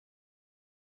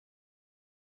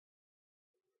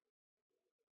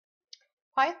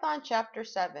Python Chapter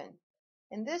 7.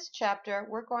 In this chapter,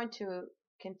 we're going to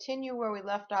continue where we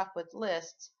left off with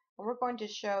lists, and we're going to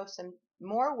show some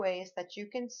more ways that you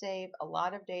can save a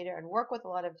lot of data and work with a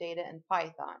lot of data in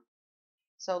Python.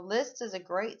 So lists is a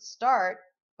great start,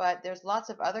 but there's lots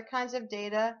of other kinds of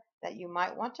data that you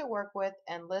might want to work with,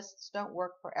 and lists don't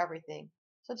work for everything.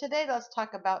 So today let's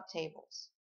talk about tables.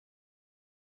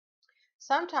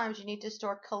 Sometimes you need to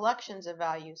store collections of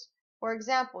values. For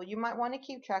example, you might want to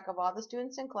keep track of all the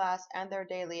students in class and their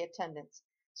daily attendance.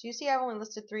 So you see I've only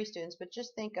listed 3 students, but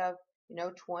just think of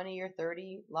 20 or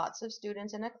 30 lots of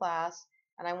students in a class,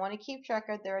 and I want to keep track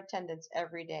of their attendance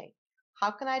every day. How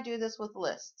can I do this with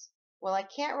lists? Well, I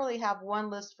can't really have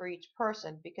one list for each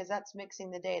person because that's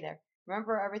mixing the data.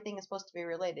 Remember, everything is supposed to be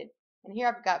related. And here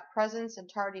I've got presents and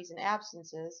tardies and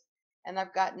absences, and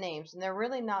I've got names, and they're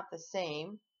really not the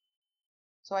same.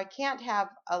 So I can't have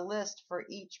a list for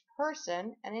each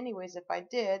person, and anyways, if I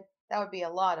did, that would be a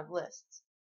lot of lists.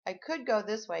 I could go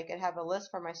this way. I could have a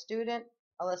list for my student,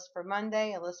 a list for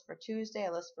Monday, a list for Tuesday,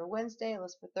 a list for Wednesday, a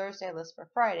list for Thursday, a list for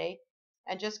Friday,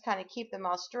 and just kind of keep them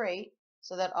all straight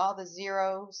so that all the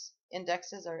zeros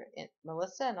indexes are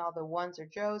Melissa, and all the ones are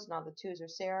Joe's, and all the twos are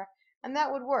Sarah, and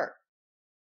that would work.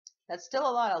 That's still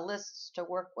a lot of lists to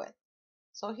work with.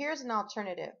 So here's an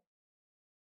alternative.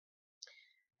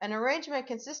 An arrangement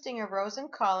consisting of rows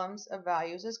and columns of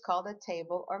values is called a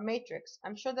table or matrix.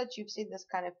 I'm sure that you've seen this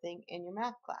kind of thing in your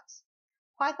math class.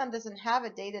 Python doesn't have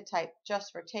a data type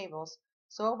just for tables,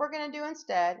 so what we're going to do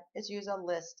instead is use a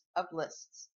list of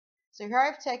lists. So here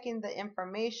I've taken the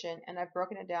information and I've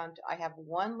broken it down to I have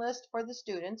one list for the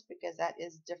students because that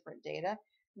is different data,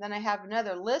 and then I have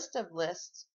another list of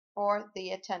lists for the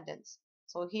attendance.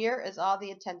 So here is all the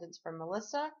attendance for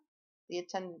Melissa, the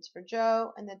attendance for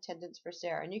Joe, and the attendance for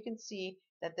Sarah. And you can see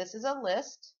that this is a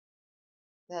list.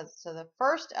 So the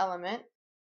first element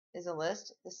is a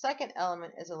list, the second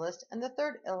element is a list, and the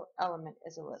third element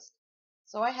is a list.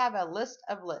 So I have a list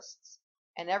of lists,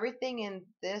 and everything in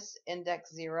this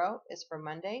index 0 is for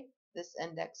Monday, this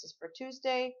index is for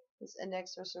Tuesday, this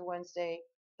index is for Wednesday,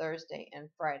 Thursday, and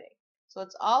Friday. So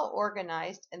it's all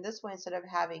organized, and this way instead of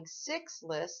having 6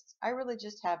 lists, I really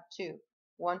just have 2.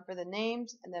 One for the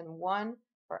names, and then one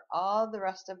for all the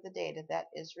rest of the data that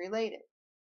is related.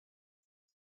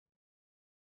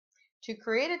 To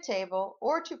create a table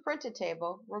or to print a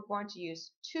table, we're going to use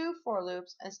 2 for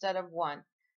loops instead of 1.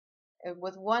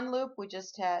 With one loop, we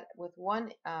just had, with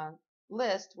one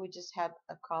list, we just had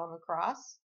a column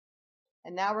across.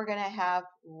 And now we're going to have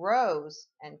rows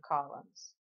and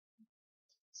columns.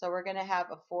 So we're going to have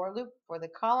a for loop for the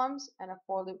columns and a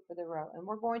for loop for the row. And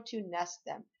we're going to nest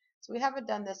them. So we haven't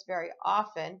done this very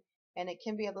often, and it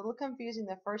can be a little confusing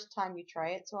the first time you try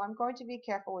it. So I'm going to be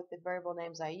careful with the variable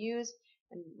names I use,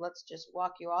 and let's just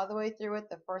walk you all the way through it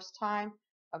the first time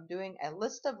of doing a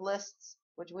list of lists,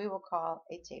 which we will call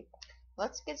a table.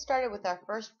 Let's get started with our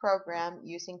first program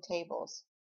using tables.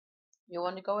 You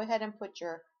want to go ahead and put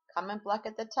your comment block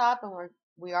at the top, and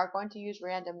we are going to use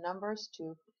random numbers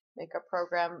to make our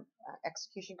program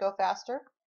execution go faster.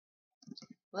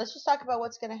 Let's just talk about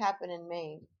what's going to happen in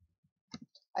main.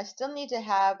 I still need to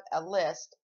have a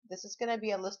list. This is going to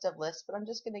be a list of lists, but I'm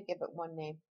just going to give it one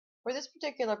name. For this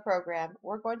particular program,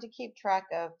 we're going to keep track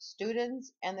of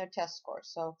students and their test scores.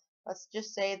 So let's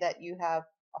just say that you have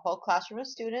a whole classroom of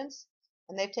students,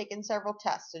 and they've taken several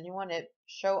tests, and you want to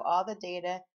show all the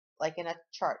data like in a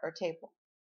chart or table.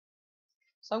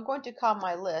 So I'm going to call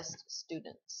my list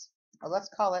students, or let's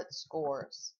call it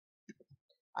scores.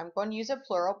 I'm going to use a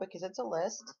plural because it's a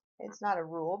list. It's not a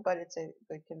rule, but it's a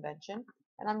good convention.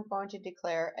 And I'm going to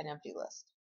declare an empty list.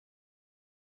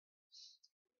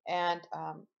 And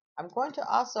I'm going to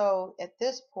also, at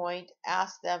this point,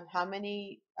 ask them how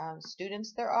many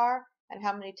students there are and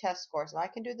how many test scores. Now, I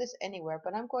can do this anywhere,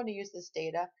 but I'm going to use this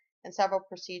data in several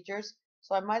procedures.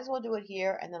 So I might as well do it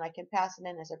here, and then I can pass it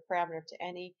in as a parameter to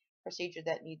any procedure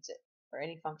that needs it, or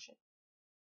any function.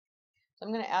 So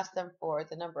I'm going to ask them for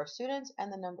the number of students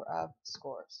and the number of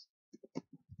scores.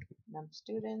 Number of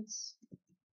students.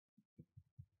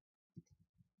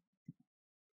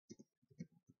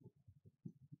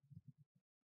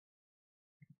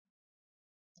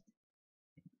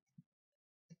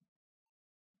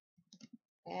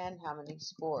 And how many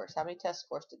scores? How many test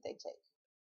scores did they take?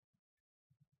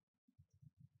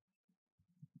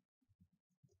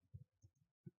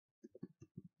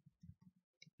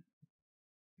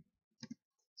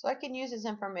 So I can use this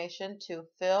information to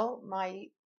fill my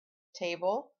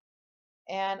table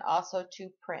and also to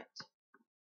print.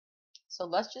 So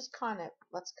let's just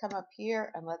let's come up here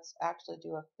and let's actually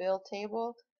do a fill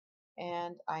table.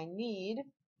 And I need,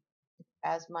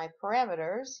 as my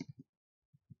parameters,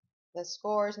 the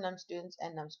scores, num students,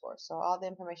 and num scores. So all the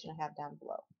information I have down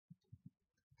below.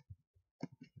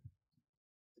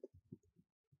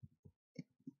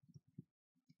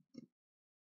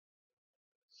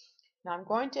 Now I'm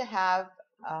going to have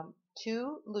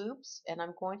two loops, and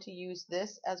I'm going to use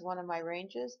this as one of my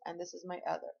ranges, and this is my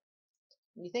other.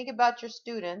 When you think about your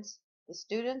students, the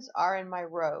students are in my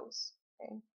rows,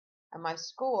 okay? And my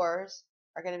scores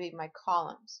are going to be my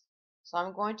columns. So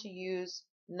I'm going to use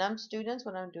num students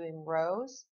when I'm doing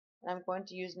rows, and I'm going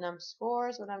to use num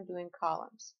scores when I'm doing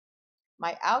columns.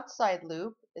 My outside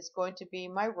loop is going to be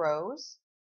my rows,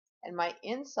 and my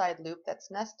inside loop that's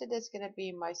nested is going to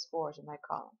be my scores or my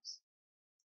columns.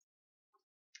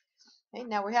 Okay,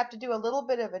 now we have to do a little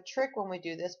bit of a trick when we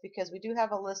do this because we do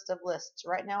have a list of lists.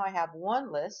 Right now I have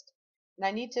one list, and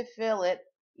I need to fill it.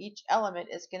 Each element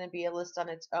is going to be a list on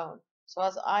its own. So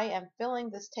as I am filling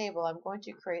this table, I'm going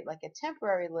to create like a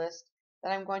temporary list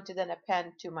that I'm going to then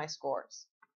append to my scores.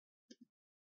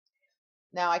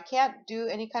 Now I can't do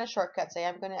any kind of shortcut. Say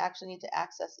I'm going to actually need to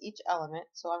access each element.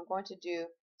 So I'm going to do,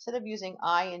 instead of using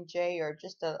I and J or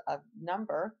just a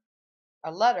number,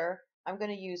 a letter, I'm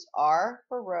going to use R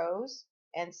for rows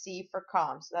and C for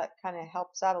columns. So that kind of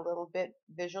helps out a little bit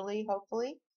visually,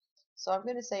 hopefully. So I'm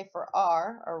going to say for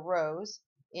R, or rows,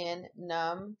 in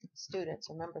num students.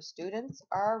 Remember, students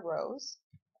are rows.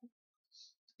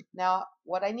 Now,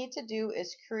 what I need to do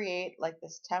is create like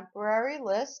this temporary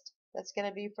list that's going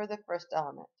to be for the first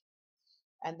element.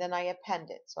 And then I append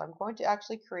it. So I'm going to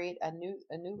actually create a new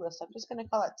list. I'm just going to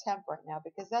call it temp right now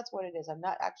because that's what it is. I'm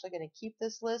not actually going to keep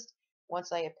this list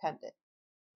once I append it.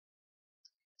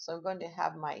 So I'm going to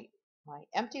have my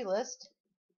empty list.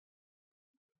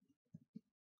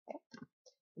 Okay.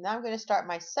 Now I'm going to start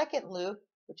my second loop,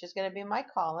 which is going to be my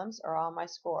columns or all my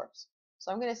scores.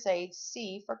 So I'm going to say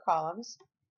C for columns,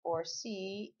 or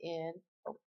C in,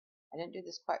 oh, I didn't do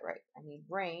this quite right. I need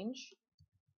range.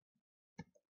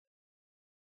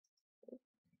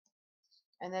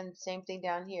 And then same thing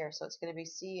down here. So it's going to be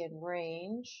C in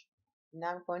range.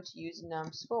 Now I'm going to use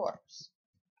num scores.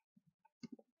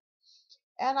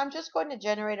 And I'm just going to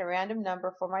generate a random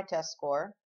number for my test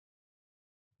score.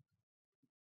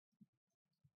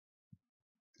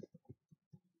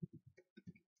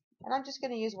 And I'm just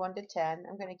going to use 1 to 10.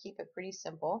 I'm going to keep it pretty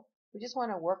simple. We just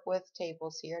want to work with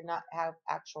tables here, not have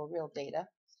actual real data.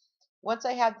 Once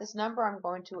I have this number, I'm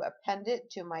going to append it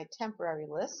to my temporary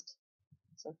list.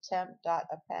 So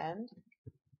temp.append.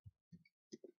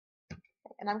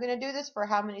 And I'm going to do this for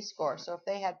how many scores. So if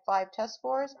they had 5 test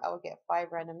scores, I will get 5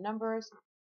 random numbers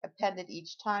appended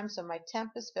each time. So my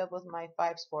temp is filled with my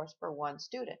 5 scores for one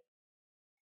student.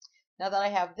 Now that I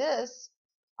have this,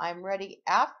 I'm ready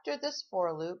after this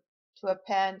for loop to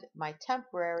append my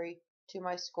temporary to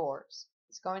my scores.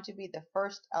 It's going to be the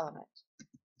first element.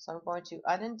 So I'm going to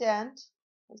unindent.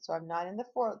 So I'm not in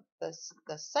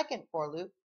the second for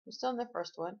loop. I'm still in the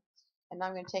first one. And now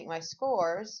I'm going to take my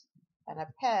scores and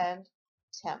append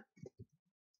temp.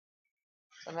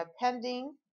 So I'm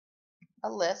appending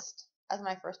a list as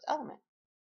my first element.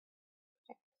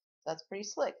 Okay. So that's pretty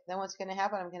slick. Then what's going to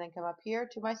happen, I'm going to come up here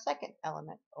to my second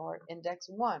element, or index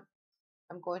 1.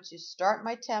 I'm going to start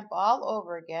my temp all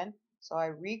over again. So I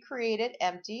recreate it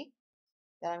empty.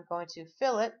 Then I'm going to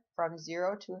fill it from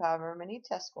 0 to however many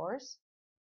test scores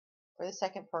for the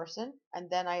second person, and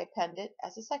then I append it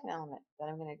as a second element. Then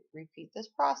I'm going to repeat this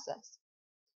process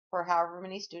for however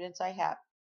many students I have.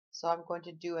 So I'm going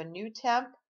to do a new temp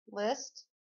list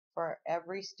for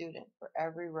every student, for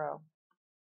every row.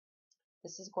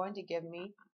 This is going to give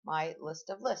me my list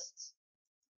of lists.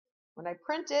 When I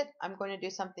print it, I'm going to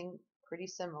do something pretty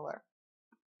similar.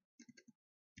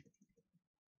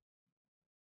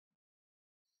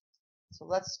 So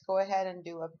let's go ahead and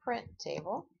do a print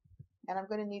table. And I'm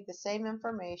going to need the same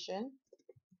information.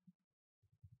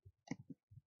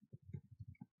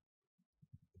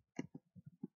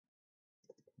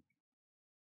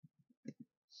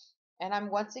 And I'm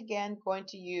once again going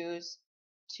to use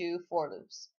 2 for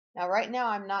loops. Now right now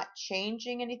I'm not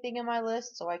changing anything in my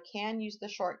list, so I can use the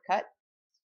shortcut,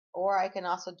 or I can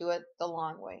also do it the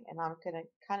long way. And I'm going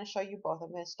to kind of show you both.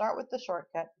 I'm going to start with the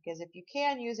shortcut because if you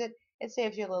can use it, it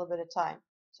saves you a little bit of time.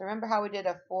 So remember how we did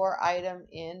a 4 item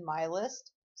in my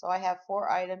list? So I have 4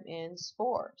 item in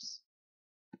scores.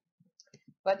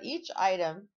 But each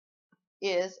item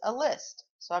is a list.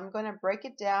 So I'm going to break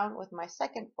it down with my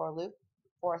second for loop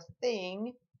for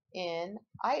thing in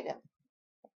item.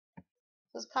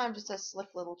 So it's kind of just a slick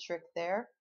little trick there.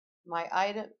 My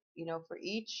item, for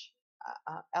each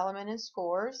element in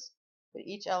scores, but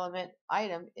each element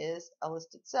item is a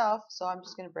list itself. So I'm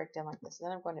just going to break down like this. And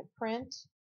then I'm going to print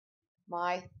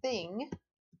my thing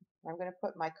I'm going to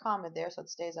put my comma there so it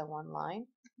stays on one line.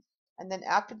 And then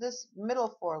after this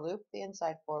middle for loop, the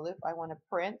inside for loop, I want to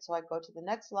print, so I go to the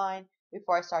next line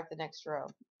before I start the next row.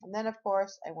 And then, of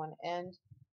course, I want to end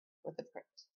with the print.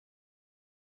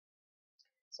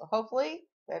 So hopefully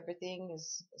everything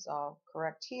is all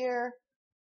correct here.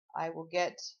 I will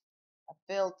get a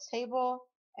filled table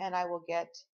and I will get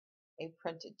a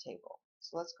printed table.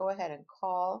 So let's go ahead and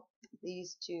call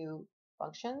these two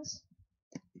functions.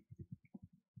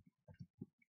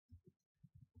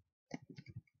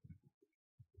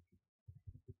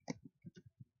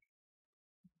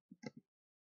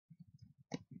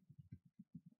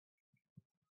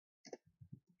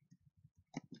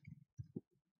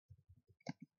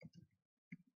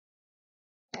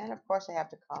 And of course I have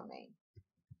to call main.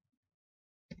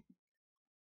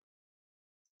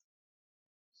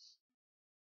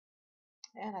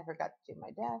 And I forgot to do my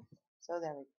def, so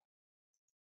there we go.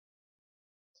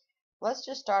 Let's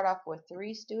just start off with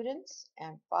 3 students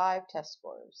and 5 test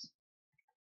scores.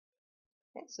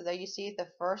 Okay, so there you see the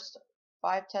first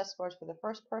 5 test scores for the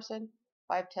first person,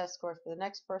 5 test scores for the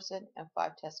next person, and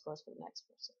 5 test scores for the next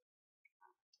person.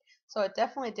 So it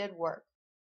definitely did work.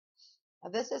 Now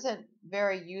this isn't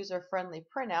very user-friendly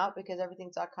printout because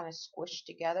everything's all kind of squished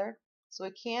together. So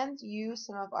we can use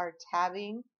some of our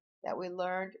tabbing that we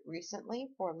learned recently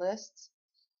for lists.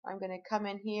 I'm going to come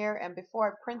in here, and before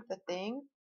I print the thing,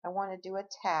 I want to do a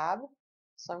tab.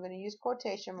 So I'm going to use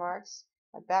quotation marks,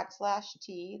 my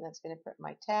 \T, that's going to print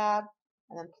my tab,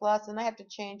 and then plus, and I have to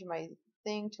change my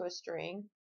thing to a string.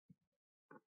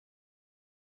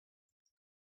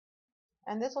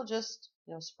 And this will just,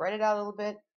 spread it out a little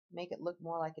bit, make it look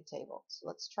more like a table. So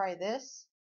let's try this.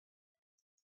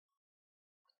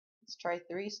 Let's try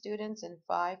 3 students and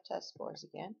 5 test scores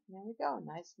again. And there we go,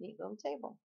 nice, neat little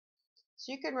table.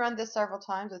 So you can run this several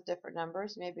times with different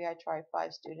numbers. Maybe I try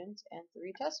 5 students and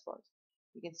 3 test scores.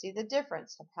 You can see the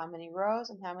difference of how many rows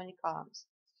and how many columns.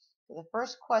 For the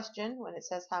first question, when it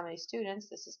says how many students,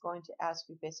 this is going to ask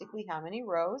you basically how many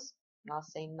rows, and I'll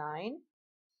say 9.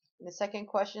 And the second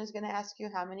question is going to ask you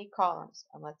how many columns,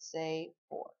 and let's say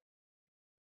 4.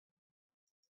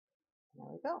 There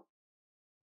we go.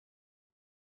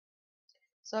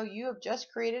 So you have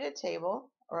just created a table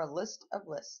or a list of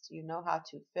lists. You know how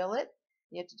to fill it.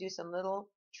 You have to do some little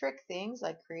trick things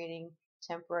like creating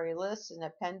temporary lists and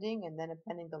appending, and then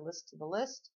appending the list to the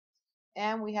list.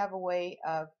 And we have a way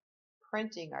of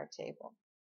printing our table.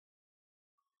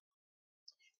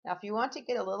 Now if you want to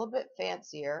get a little bit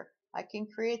fancier, I can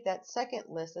create that second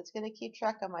list that's going to keep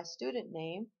track of my student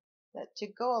name to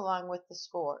go along with the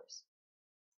scores.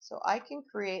 So I can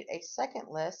create a second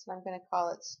list, and I'm going to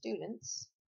call it students.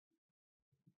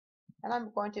 And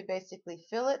I'm going to basically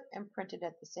fill it and print it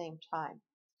at the same time.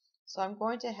 So I'm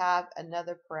going to have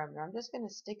another parameter. I'm just going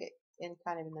to stick it in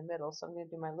kind of in the middle. So I'm going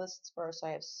to do my lists first. So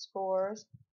I have scores.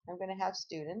 I'm going to have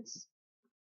students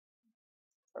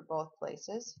for both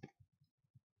places.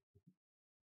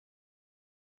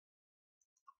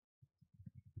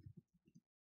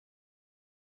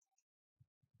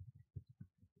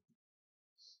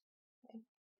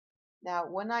 Now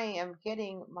when I am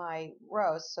getting my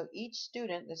rows, so each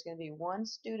student, there's going to be 1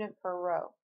 student per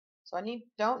row. So I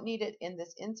don't need it in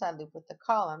this inside loop with the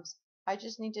columns. I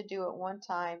just need to do it one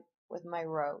time with my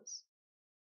rows.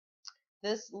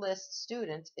 This list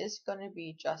students is going to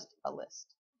be just a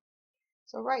list.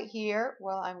 So right here,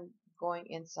 while I'm going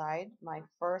inside my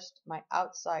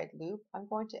outside loop, I'm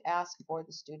going to ask for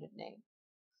the student name.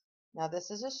 Now this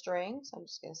is a string, so I'm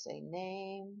just going to say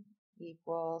name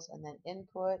equals, and then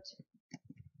input,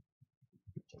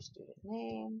 enter student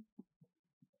name.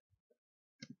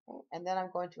 Okay, and then I'm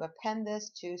going to append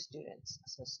this to students.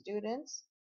 So students,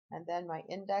 and then my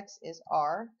index is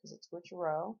R, because it's which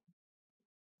row.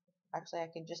 Actually, I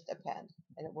can just append,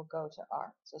 and it will go to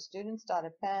R. So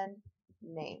students.append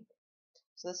name.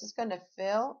 So this is going to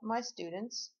fill my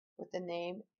students with the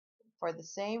name for the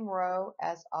same row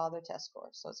as all their test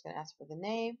scores. So it's going to ask for the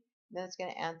name, then it's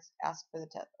going to ask for the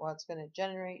test, well, it's going to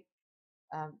generate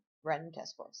random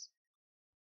test scores.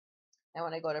 Now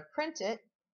when I go to print it,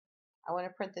 I want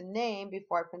to print the name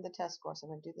before I print the test score. So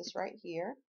I'm going to do this right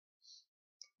here.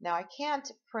 Now I can't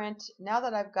print, now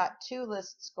that I've got 2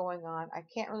 lists going on, I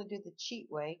can't really do the cheat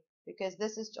way because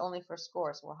this is only for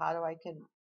scores. Well, how do I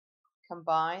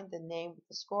combine the name with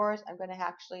the scores? I'm going to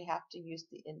actually have to use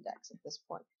the index at this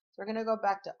point. So we're going to go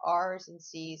back to R's and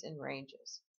C's and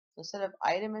ranges. So instead of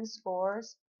item and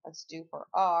scores, let's do for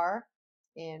R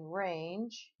in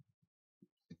range.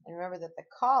 And remember that the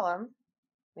column,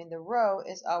 the row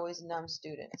is always num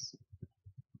students.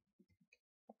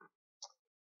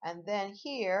 And then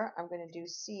here, I'm going to do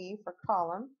C for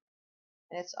column.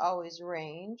 and it's always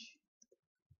range.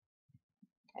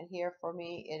 And here for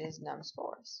me it is num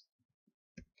scores.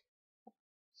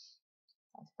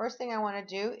 The first thing I want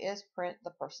to do is print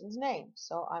the person's name.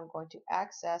 So I'm going to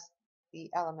access the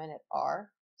element at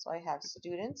R. So I have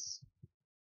students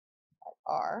at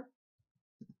R.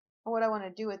 And what I want to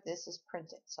do with this is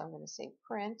print it. So I'm going to say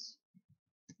print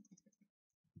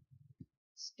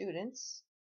students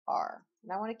R.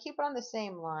 And I want to keep it on the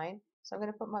same line. So I'm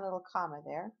going to put my little comma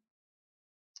there.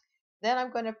 Then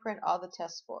I'm going to print all the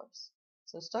test scores.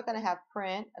 So I'm still going to have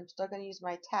print. I'm still going to use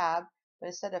my tab. But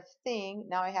instead of thing,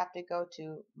 now I have to go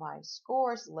to my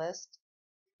scores list.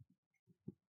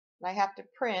 And I have to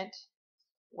print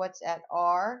what's at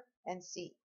R and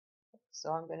C.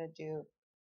 So I'm going to do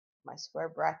my square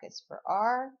brackets for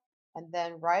R, and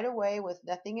then right away with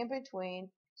nothing in between,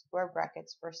 square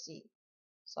brackets for C.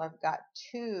 So I've got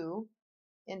two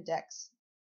index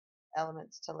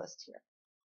elements to list here.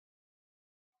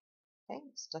 Okay,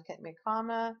 still kept my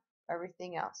comma,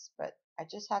 everything else, but I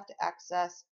just have to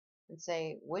access and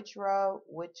say which row,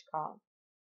 which column.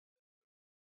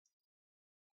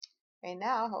 Okay,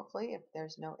 now hopefully if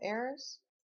there's no errors,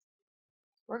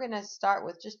 we're going to start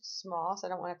with just small, so I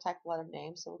don't want to type a lot of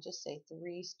names, so we'll just say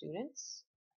 3 students,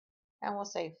 and we'll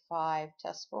say 5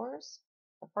 test scores.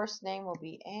 The first name will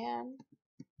be Anne,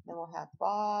 then we'll have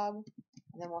Bob,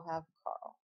 and then we'll have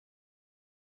Carl.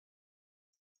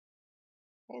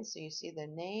 Okay, and so you see their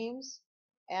names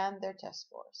and their test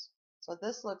scores. So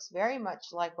this looks very much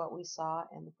like what we saw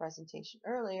in the presentation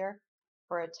earlier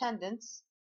for attendance.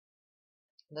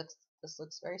 This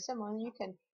looks very similar, and you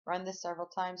can run this several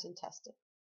times and test it.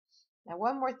 Now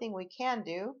one more thing we can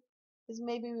do is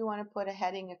maybe we want to put a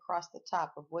heading across the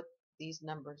top of what these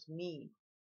numbers mean.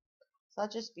 So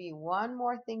that'll just be one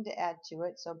more thing to add to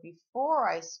it. So before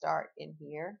I start in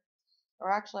here,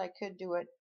 or actually I could do it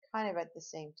kind of at the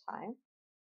same time,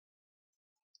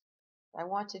 I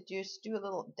want to just do a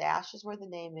little dashes where the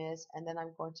name is, and then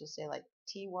I'm going to say like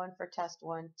T1 for test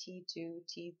 1, T2,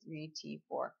 T3,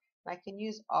 T4. And I can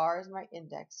use R as my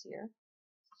index here.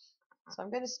 So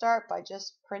I'm going to start by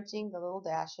just printing the little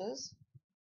dashes.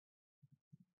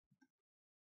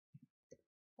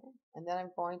 Okay. And then I'm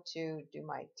going to do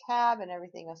my tab, and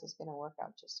everything else is going to work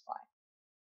out just fine.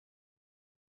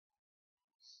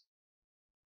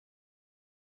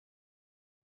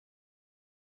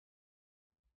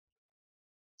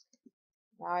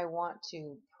 Now I want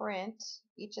to print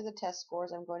each of the test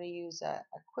scores. I'm going to use a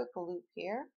quick loop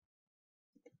here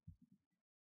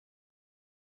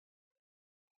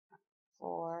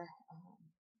for,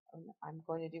 I'm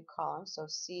going to do columns. So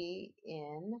C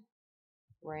in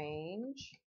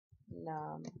range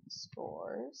num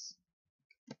scores.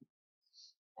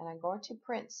 And I'm going to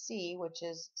print C, which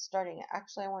is starting,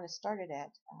 actually I want to start it at,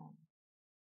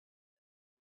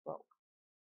 we'll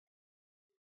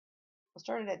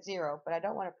start it at 0, but I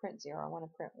don't want to print 0, I want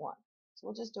to print 1. So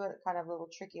we'll just do it kind of a little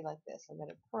tricky like this. I'm going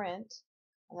to print,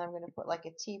 and then I'm going to put like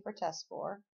a T for test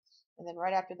score, and then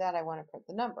right after that I want to print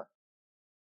the number.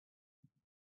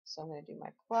 So I'm going to do my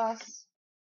plus,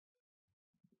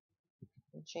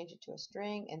 and change it to a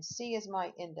string, and C is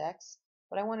my index,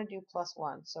 but I want to do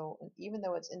 +1. So even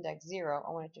though it's index 0,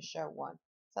 I want it to show 1. So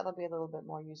that'll be a little bit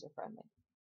more user friendly.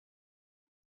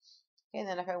 Okay, and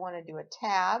then if I want to do a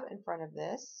tab in front of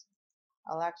this,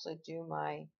 I'll actually do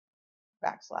my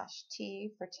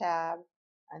 \T for tab,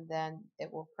 and then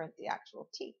it will print the actual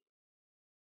T.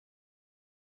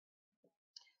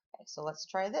 Okay, so let's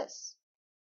try this.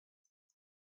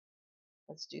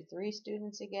 Let's do 3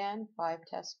 students again, 5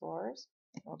 test scores.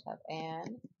 We'll have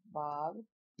Anne, Bob,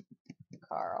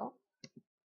 Carl.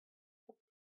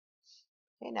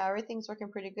 Okay, now everything's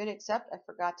working pretty good, except I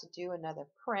forgot to do another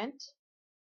print.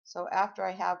 So after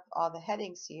I have all the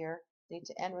headings here, I need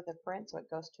to end with a print, so it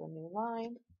goes to a new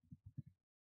line.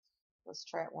 Let's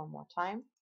try it one more time.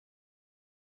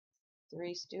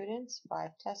 3 students, 5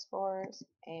 test scores,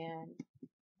 Anne,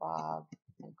 Bob,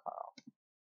 and Carl.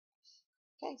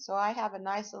 Okay, so I have a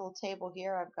nice little table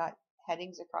here. I've got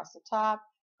headings across the top,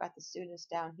 got the students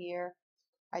down here.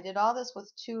 I did all this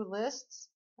with 2 lists,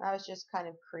 and I was just kind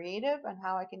of creative on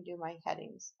how I can do my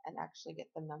headings and actually get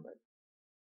them numbered.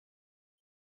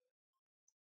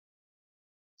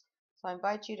 So I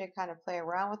invite you to kind of play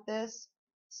around with this,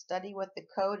 study what the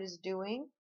code is doing.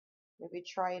 Maybe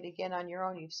try it again on your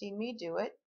own. You've seen me do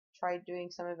it. Try doing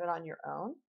some of it on your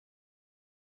own.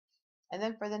 And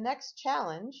then for the next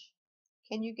challenge,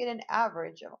 can you get an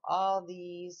average of all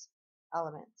these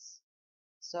elements?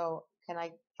 So can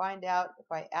I find out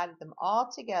if I added them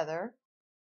all together,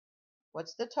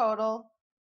 what's the total?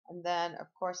 And then, of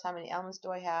course, how many elements do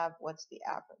I have? What's the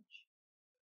average?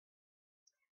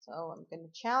 So I'm going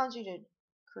to challenge you to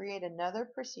create another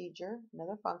procedure,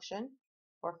 another function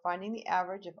for finding the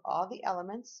average of all the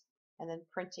elements and then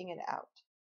printing it out.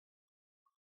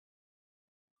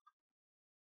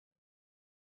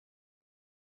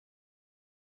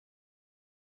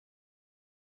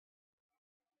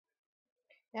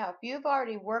 Now, if you've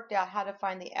already worked out how to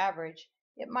find the average,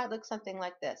 it might look something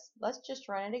like this. Let's just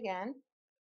run it again.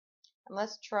 And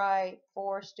let's try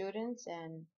 4 students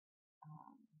and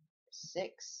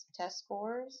 6 test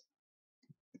scores.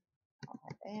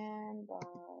 And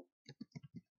Bob,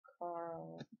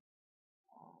 Carl,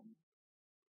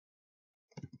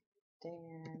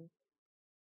 Dan,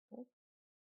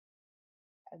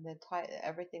 and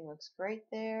everything looks great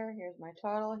there. Here's my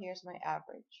total, here's my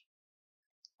average.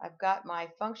 I've got my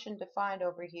function defined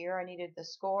over here. I needed the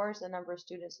scores, the number of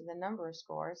students, and the number of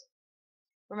scores.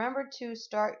 Remember to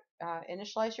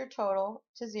initialize your total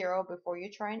to 0 before you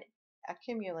try and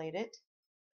accumulate it.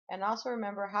 And also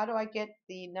remember, how do I get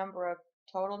the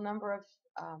total number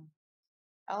of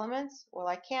elements? Well,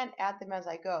 I can't add them as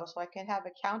I go, so I can have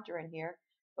a counter in here.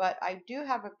 But I do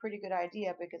have a pretty good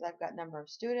idea because I've got number of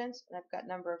students and I've got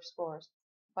number of scores.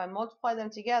 If I multiply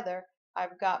them together,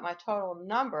 I've got my total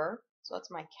number, so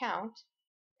that's my count,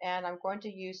 and I'm going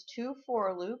to use 2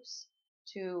 for loops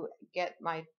to get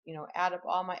my, add up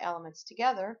all my elements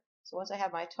together. So once I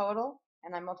have my total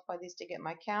and I multiply these to get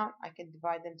my count, I can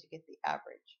divide them to get the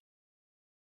average.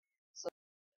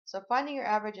 So finding your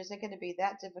average isn't going to be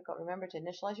that difficult. Remember to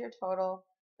initialize your total,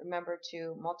 remember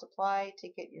to multiply to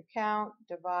get your count,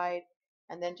 divide,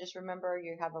 and then just remember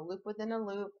you have a loop within a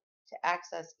loop to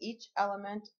access each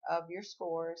element of your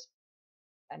scores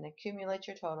and accumulate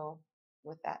your total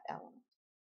with that element.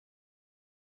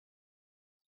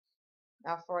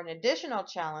 Now for an additional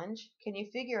challenge, can you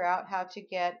figure out how to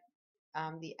get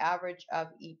the average of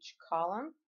each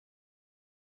column?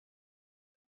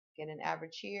 Get an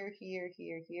average here, here,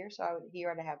 here, here. So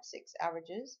here I'd have 6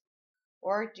 averages.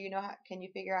 Or do you know can you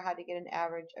figure out how to get an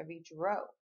average of each row?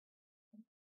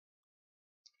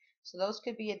 So those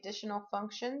could be additional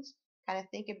functions. Kind of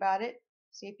think about it,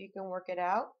 see if you can work it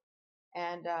out,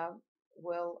 and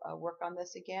we'll work on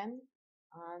this again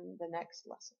on the next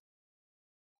lesson.